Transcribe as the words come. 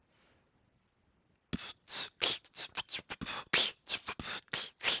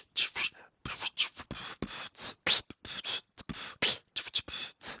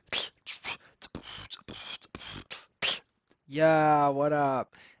Yeah, what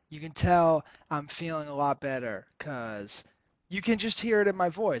up? You can tell I'm feeling a lot better because you can just hear it in my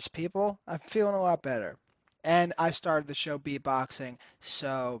voice, people. I'm feeling a lot better. And I started the show beatboxing,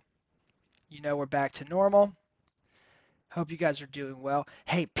 so we're back to normal. Hope you guys are doing well.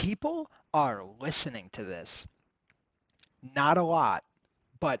 Hey, people are listening to this. Not a lot,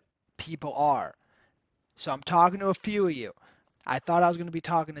 but people are. So I'm talking to a few of you. I thought I was going to be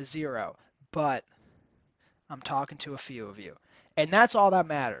talking to zero, but I'm talking to a few of you. And that's all that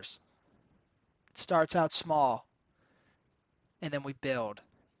matters. It starts out small and then we build.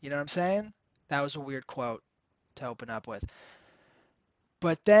 You know what I'm saying? That was a weird quote to open up with.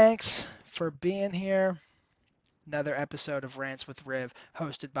 But thanks for being here. Another episode of Rants with Riv,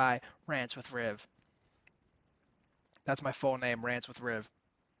 hosted by Rants with Riv. That's my full name, Rants with Riv.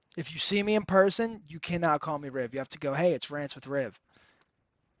 If you see me in person, you cannot call me Riv. You have to go, hey, it's Rants with Riv.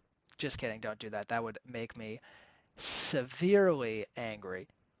 Just kidding, don't do that. That would make me severely angry.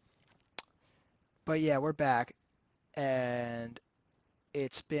 But yeah, we're back, and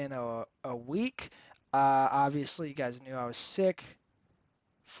it's been a week. Obviously, you guys knew I was sick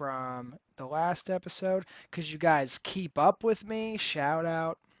from the last episode because you guys keep up with me. Shout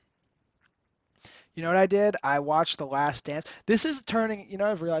out. You know what I did? I watched The Last Dance. This is turning,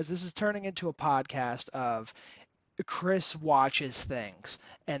 I've realized this is turning into a podcast of Chris watches things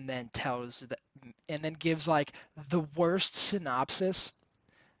and then and then gives like the worst synopsis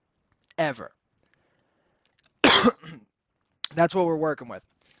ever. That's what we're working with.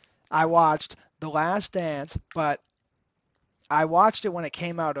 I watched The Last Dance, but I watched it when it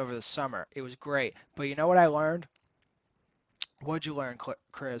came out over the summer. It was great. But you know what I learned? What'd you learn,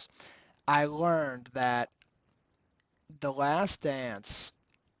 Chris? I learned that The Last Dance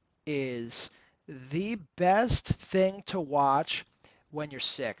is the best thing to watch when you're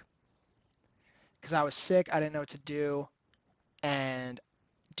sick. Because I was sick, I didn't know what to do, and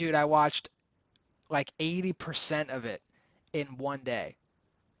dude, I watched like 80% of it in one day.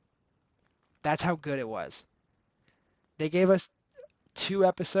 That's how good it was. They gave us 2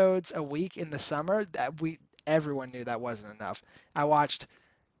 episodes a week in the summer. That we everyone knew that wasn't enough. I watched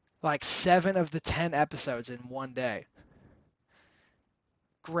like 7 of the 10 episodes in one day.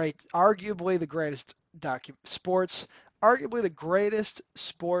 Great, arguably the greatest sports, arguably the greatest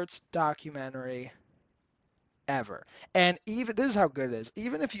sports documentary ever. And even this is how good it is.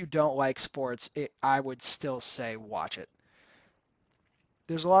 Even if you don't like sports, I would still say watch it.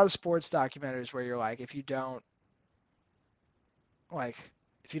 There's a lot of sports documentaries where you're like, like if you don't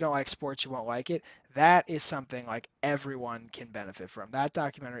like sports, you won't like it. That is something like everyone can benefit from. That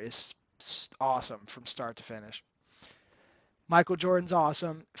documentary is awesome from start to finish. Michael Jordan's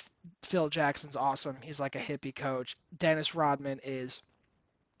awesome. Phil Jackson's awesome. He's like a hippie coach. Dennis Rodman is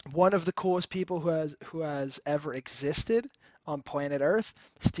one of the coolest people who has ever existed on planet Earth.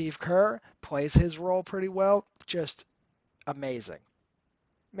 Steve Kerr plays his role pretty well. Just amazing.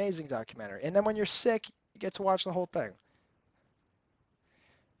 Amazing documentary. And then when you're sick, you get to watch the whole thing.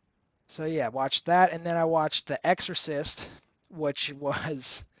 So yeah, watched that and then I watched The Exorcist, which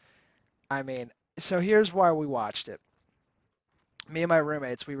was I mean, so here's why we watched it. Me and my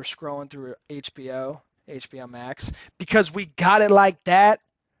roommates, we were scrolling through HBO Max, because we got it like that,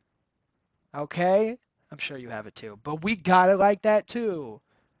 okay? I'm sure you have it too, but we got it like that too.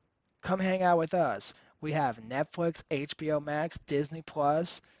 Come hang out with us. We have Netflix, HBO Max, Disney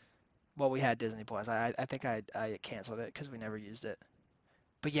Plus. Well, we had Disney Plus. I think I canceled it because we never used it.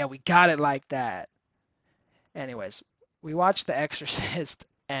 But yeah, we got it like that. Anyways, we watched The Exorcist,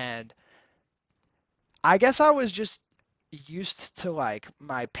 and I guess I was just used to like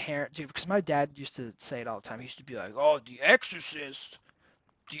my parent, dude, because my dad used to say it all the time. He used to be like, "Oh, The Exorcist,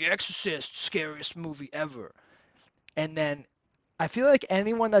 scariest movie ever." And then I feel like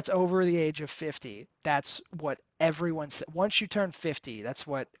anyone that's over the age of 50, that's what everyone says. Once you turn 50, that's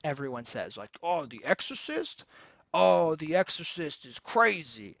what everyone says. Like, "Oh, The Exorcist? Oh, The Exorcist is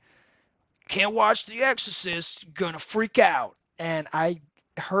crazy. Can't watch The Exorcist, you're gonna freak out." And I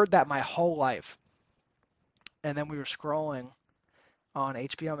heard that my whole life. And then we were scrolling on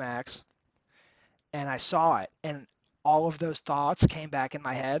HBO Max and I saw it, and all of those thoughts came back in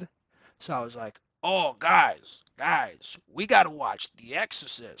my head. So I was like, "Oh, guys, we got to watch The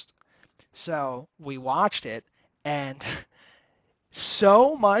Exorcist." So we watched it, and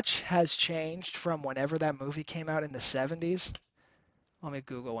so much has changed from whenever that movie came out in the 70s. Let me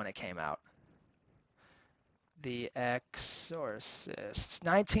Google when it came out. The Exorcist,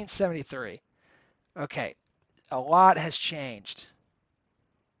 1973. Okay, a lot has changed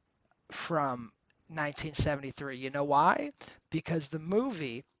from 1973. You know why? Because the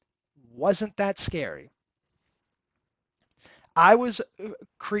movie wasn't that scary. I was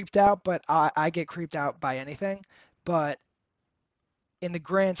creeped out, but I get creeped out by anything. But in the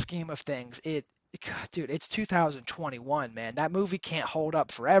grand scheme of things, God, dude, it's 2021, man. That movie can't hold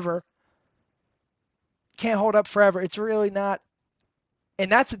up forever. Can't hold up forever. It's really not.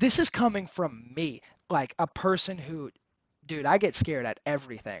 And this is coming from me, like a person who, dude, I get scared at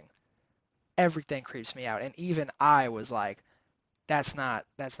everything. Everything creeps me out, and even I was like, that's not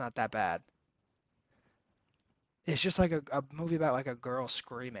that bad. It's just like a movie about like a girl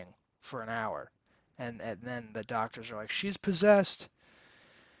screaming for an hour, and then the doctors are like, she's possessed,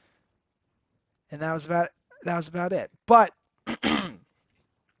 and that was about it. But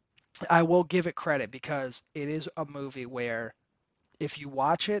I will give it credit because it is a movie where if you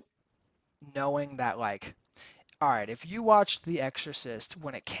watch it knowing that like, all right, if you watched The Exorcist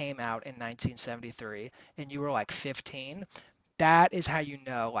when it came out in 1973 and you were like 15, that is how you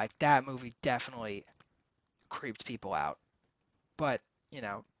know like that movie definitely creeped people out. But, you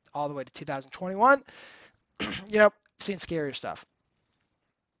know, all the way to 2021, you know, seen scarier stuff.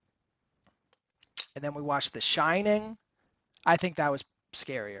 And then we watched The Shining. I think that was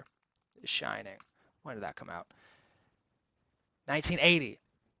scarier. The Shining. When did that come out? 1980.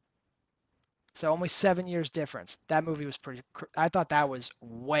 So only 7 years difference. That movie was pretty. I thought that was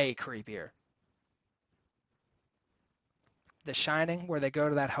way creepier. The Shining, where they go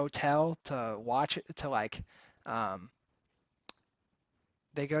to that hotel to watch it, to like, um,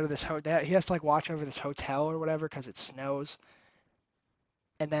 they go to this hotel. He has to like watch over this hotel or whatever because it snows,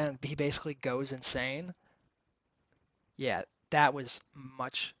 and then he basically goes insane. Yeah, that was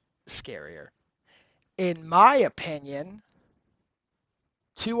much scarier. In my opinion,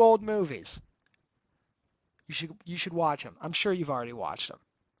 two old movies. You should watch them. I'm sure you've already watched them.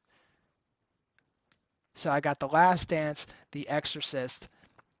 So I got The Last Dance, The Exorcist,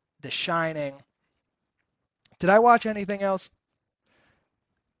 The Shining. Did I watch anything else?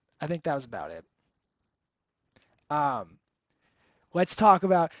 I think that was about it. Um, let's talk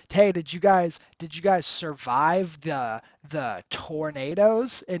about. Hey, did you guys survive the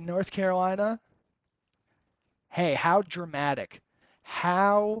tornadoes in North Carolina? Hey, how dramatic?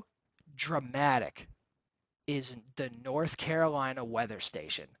 How dramatic is the North Carolina weather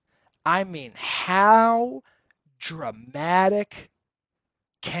station? I mean, how dramatic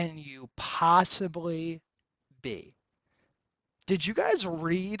can you possibly be? Did you guys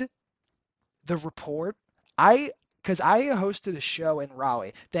read the report? I because I hosted a show in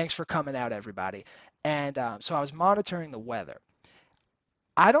Raleigh. Thanks for coming out, everybody. And so I was monitoring the weather.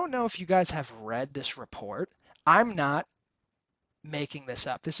 I don't know if you guys have read this report. I'm not making this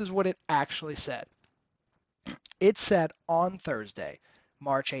up. This is what it actually said. It said on Thursday,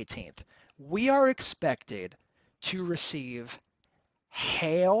 March 18th, we are expected to receive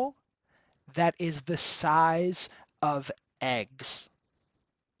hail that is the size of eggs.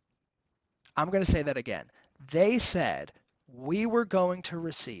 I'm going to say that again. They said we were going to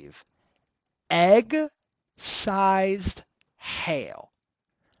receive egg sized hail.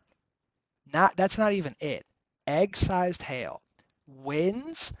 That's not even it. Egg sized hail.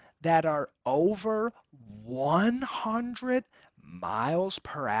 Winds that are over 100 miles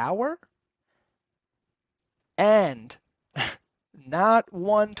per hour and not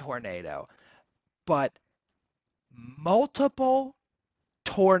one tornado, but multiple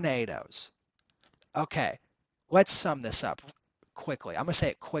tornadoes. Okay, let's sum this up quickly. I'm going to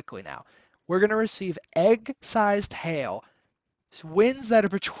say it quickly now. We're going to receive egg sized hail, winds that are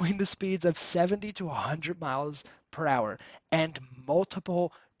between the speeds of 70 to 100 miles per hour, and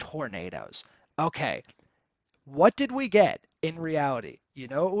multiple tornadoes. Okay, what did we get in reality? You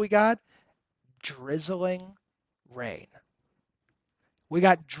know what we got? Drizzling rain. We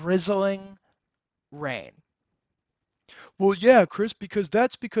got drizzling rain. Well, yeah, Chris, because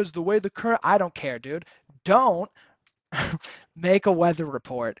that's because the way the current. I don't care, dude. Don't make a weather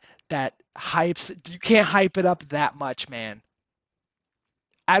report that hypes. You can't hype it up that much, man.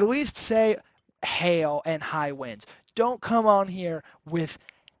 At least say hail and high winds. Don't come on here with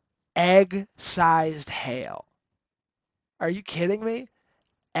egg-sized hail. Are you kidding me?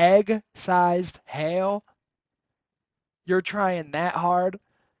 Egg-sized hail? You're trying that hard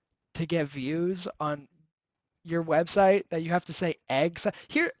to get views on your website that you have to say eggs.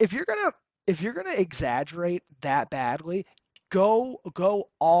 Here, if you're gonna exaggerate that badly, go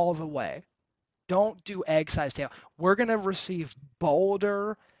all the way. Don't do egg-sized hail. We're gonna receive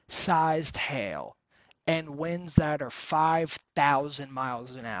boulder-sized hail and winds that are 5,000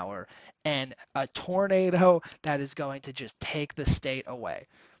 miles an hour and a tornado that is going to just take the state away.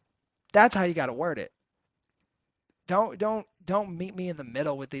 That's how you got to word it. Don't meet me in the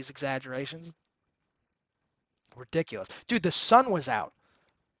middle with these exaggerations. Ridiculous. Dude, the sun was out.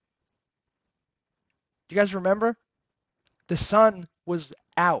 Do you guys remember? The sun was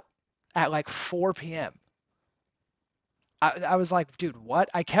out at like 4 p.m. I was like, dude, what?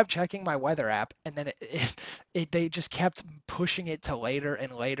 I kept checking my weather app, and then they just kept pushing it to later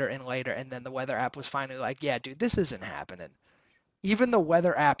and later and later, and then the weather app was finally like, yeah, dude, this isn't happening. Even the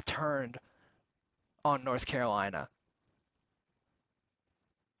weather app turned on North Carolina.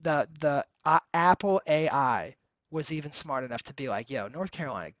 The Apple AI was even smart enough to be like, yo, North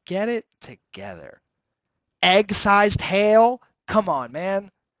Carolina, get it together. Egg-sized hail? Come on,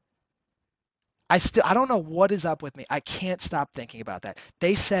 man. I don't know what is up with me. I can't stop thinking about that.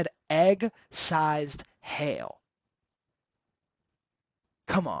 They said egg-sized hail.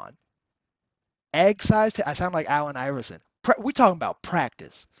 Come on. Egg-sized hail? I sound like Allen Iverson. We talking about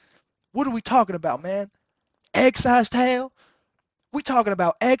practice. What are we talking about, man? Egg-sized hail? We talking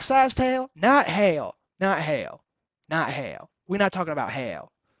about egg-sized hail? Not hail. Not hail. Not hail. We're not talking about hail.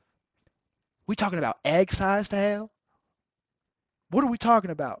 We talking about egg-sized hail? What are we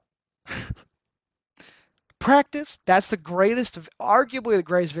talking about? Practice? That's the greatest, arguably the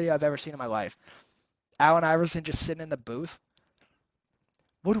greatest video I've ever seen in my life. Allen Iverson just sitting in the booth.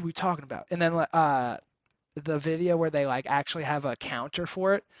 What are we talking about? And then the video where they like actually have a counter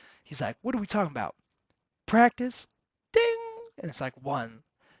for it. He's like, "What are we talking about? Practice? Ding!" And it's like one.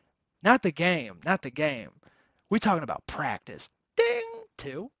 Not the game. Not the game. We talking about practice. Ding!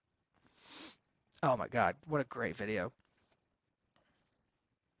 Two. Oh my god, what a great video.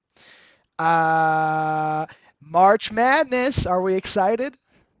 Uh March Madness. Are we excited?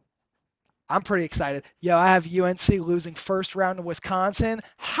 I'm pretty excited. Yo, I have UNC losing first round to Wisconsin.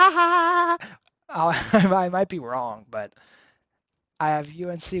 Ha ha! I might be wrong, but I have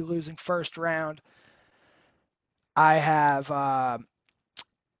UNC losing first round. I have all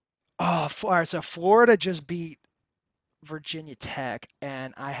right, so Florida just beat Virginia Tech,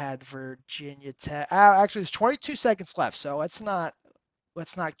 and I had Virginia Tech. Actually, there's 22 seconds left, so let's not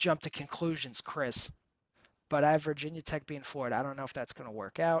jump to conclusions, Chris. But I have Virginia Tech being Florida. I don't know if that's going to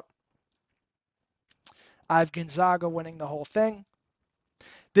work out. I have Gonzaga winning the whole thing.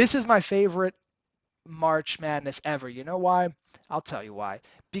 This is my favorite March Madness ever. You know why? I'll tell you why.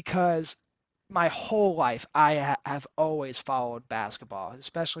 Because my whole life, have always followed basketball,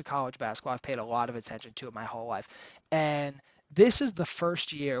 especially college basketball. I've paid a lot of attention to it my whole life. And this is the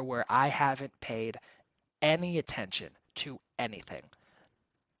first year where I haven't paid any attention to anything.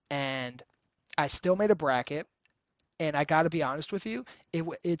 And I still made a bracket. And I got to be honest with you,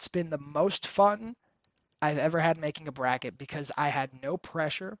 it's been the most fun I've ever had making a bracket because I had no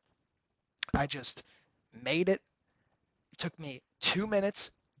pressure. I just made it. It took me 2 minutes,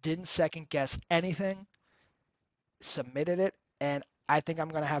 didn't second guess anything, submitted it, and I think I'm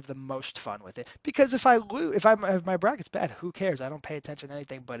gonna have the most fun with it. Because if I lose, if my bracket's bad, who cares? I don't pay attention to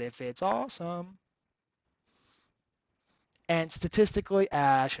anything. But if it's awesome, and statistically,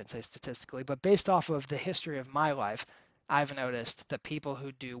 I shouldn't say statistically, but based off of the history of my life, I've noticed the people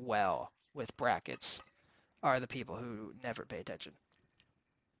who do well with brackets are the people who never pay attention.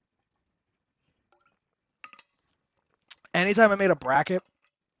 Anytime I made a bracket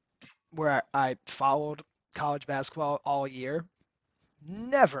where I followed college basketball all year,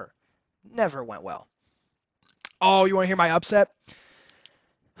 never, never went well. Oh, you want to hear my upset?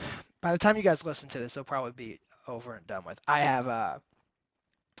 By the time you guys listen to this, it'll probably be over and done with. I have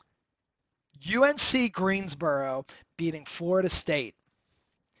UNC Greensboro beating Florida State.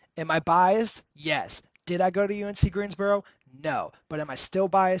 Am I biased? Yes. Did I go to UNC Greensboro? No. But am I still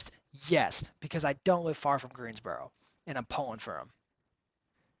biased? Yes, because I don't live far from Greensboro, and I'm pulling for them.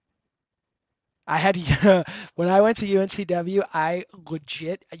 I had when I went to UNCW, I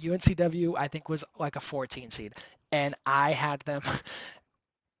legit UNCW I think was like a 14 seed, and I had them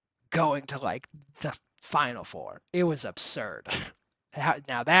going to like the Final Four. It was absurd.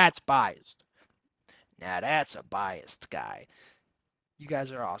 Now that's biased. Now that's a biased guy. You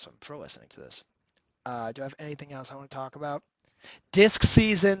guys are awesome for listening to this. Do I have anything else I want to talk about? Disc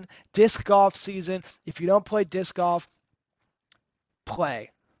season, disc golf season. If you don't play disc golf,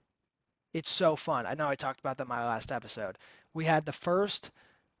 play. It's so fun. I know I talked about that in my last episode. We had the first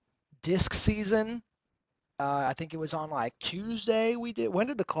disc season. I think it was on like Tuesday. We did. When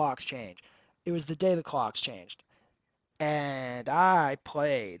did the clocks change? It was the day the clocks changed, and I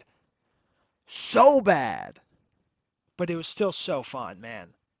played so bad, but it was still so fun, man.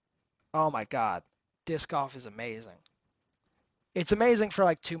 Oh my god, disc golf is amazing. It's amazing for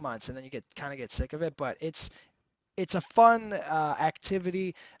like 2 months, and then you get sick of it. But it's a fun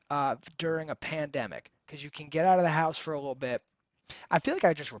activity during a pandemic because you can get out of the house for a little bit. I feel like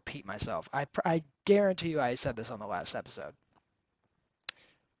I just repeat myself. I guarantee you I said this on the last episode.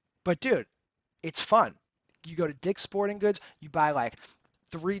 But dude, it's fun. You go to Dick's Sporting Goods, you buy like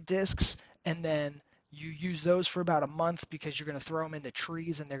 3 discs, and then you use those for about a month because you're going to throw them into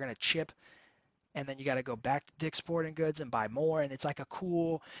trees and they're going to chip. And then you got to go back to Dick's Sporting Goods and buy more. And it's a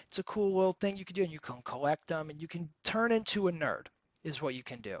cool little thing you can do. And you can collect them and you can turn into a nerd, is what you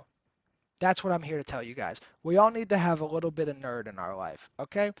can do. That's what I'm here to tell you guys. We all need to have a little bit of nerd in our life,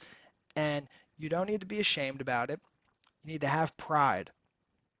 okay? And you don't need to be ashamed about it. You need to have pride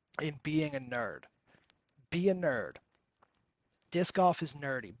in being a nerd. Be a nerd. Disc golf is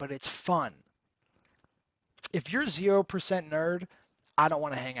nerdy, but it's fun. If you're 0% nerd, I don't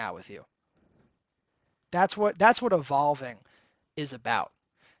want to hang out with you. That's what evolving is about.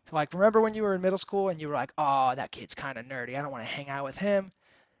 So like remember when you were in middle school and you were like, "Oh, that kid's kind of nerdy. I don't want to hang out with him."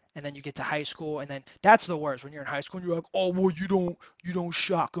 And then you get to high school and then that's the worst when you're in high school and you're like, "Oh, well you don't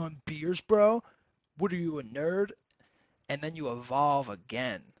shotgun beers, bro. What are you, a nerd?" And then you evolve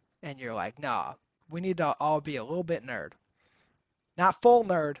again and you're like, "Nah, we need to all be a little bit nerd. Not full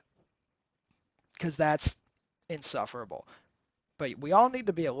nerd because that's insufferable, but we all need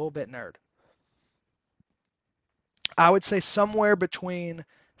to be a little bit nerd." I would say somewhere between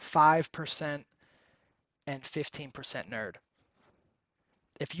 5% and 15% nerd.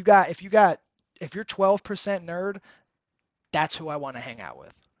 If you're 12% nerd, that's who I want to hang out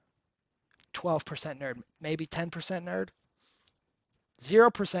with. 12% nerd, maybe 10% nerd.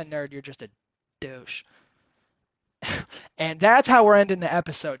 0% nerd, you're just a douche. And that's how we're ending the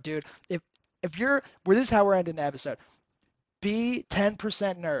episode, dude. If you're well, this is how we're ending the episode. Be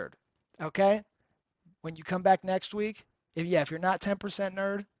 10% nerd. Okay? When you come back next week, if you're not 10%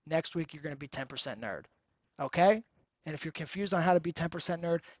 nerd, next week you're going to be 10% nerd. Okay? And if you're confused on how to be 10%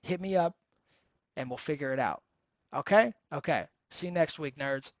 nerd, hit me up and we'll figure it out. Okay? Okay. See you next week,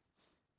 nerds.